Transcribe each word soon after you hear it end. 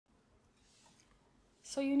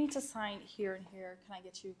So you need to sign here and here. Can I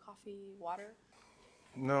get you coffee, water?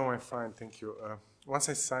 No, I'm fine, thank you. Once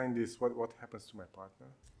I sign this, what happens to my partner?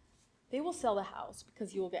 They will sell the house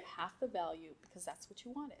because you will get half the value because that's what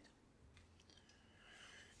you wanted.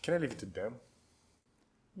 Can I leave it to them?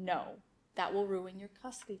 No, that will ruin your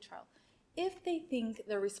custody trial. If they think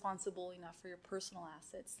they're responsible enough for your personal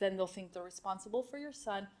assets, then they'll think they're responsible for your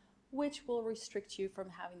son, which will restrict you from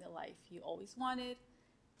having the life you always wanted.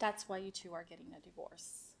 That's why you two are getting a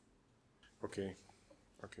divorce. Okay.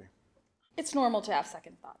 It's normal to have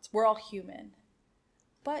second thoughts. We're all human.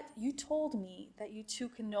 But you told me that you two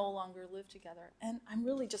can no longer live together, and I'm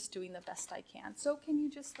really just doing the best I can. So can you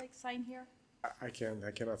just sign here? I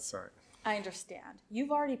cannot sign. I understand. You've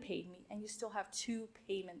already paid me, and you still have 2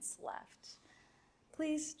 payments left.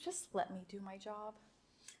 Please, just let me do my job.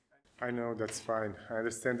 I know, that's fine. I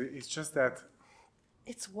understand. It's just that...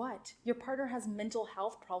 It's what? Your partner has mental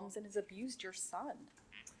health problems and has abused your son.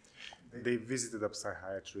 They visited a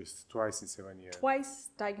psychiatrist twice in 7 years. Twice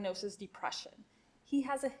diagnosis depression. He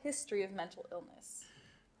has a history of mental illness.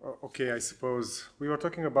 Okay, I suppose. We were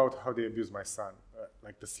talking about how they abused my son,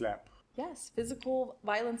 like the slap. Yes, physical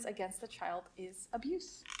violence against the child is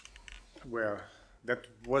abuse. Well, that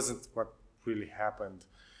wasn't what really happened.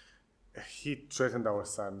 He threatened our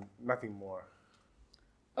son, nothing more.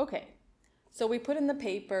 Okay, so we put in the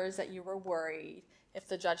papers that you were worried. If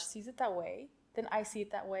the judge sees it that way, then I see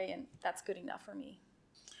it that way, and that's good enough for me.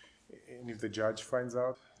 And if the judge finds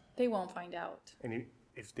out? They won't find out. And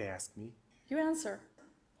if they ask me? You answer.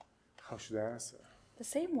 How should I answer? The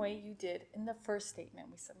same way you did in the first statement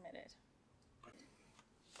we submitted.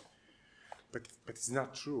 But it's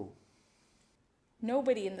not true.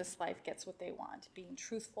 Nobody in this life gets what they want, being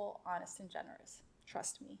truthful, honest, and generous.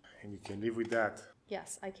 Trust me. And you can live with that.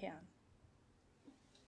 Yes, I can.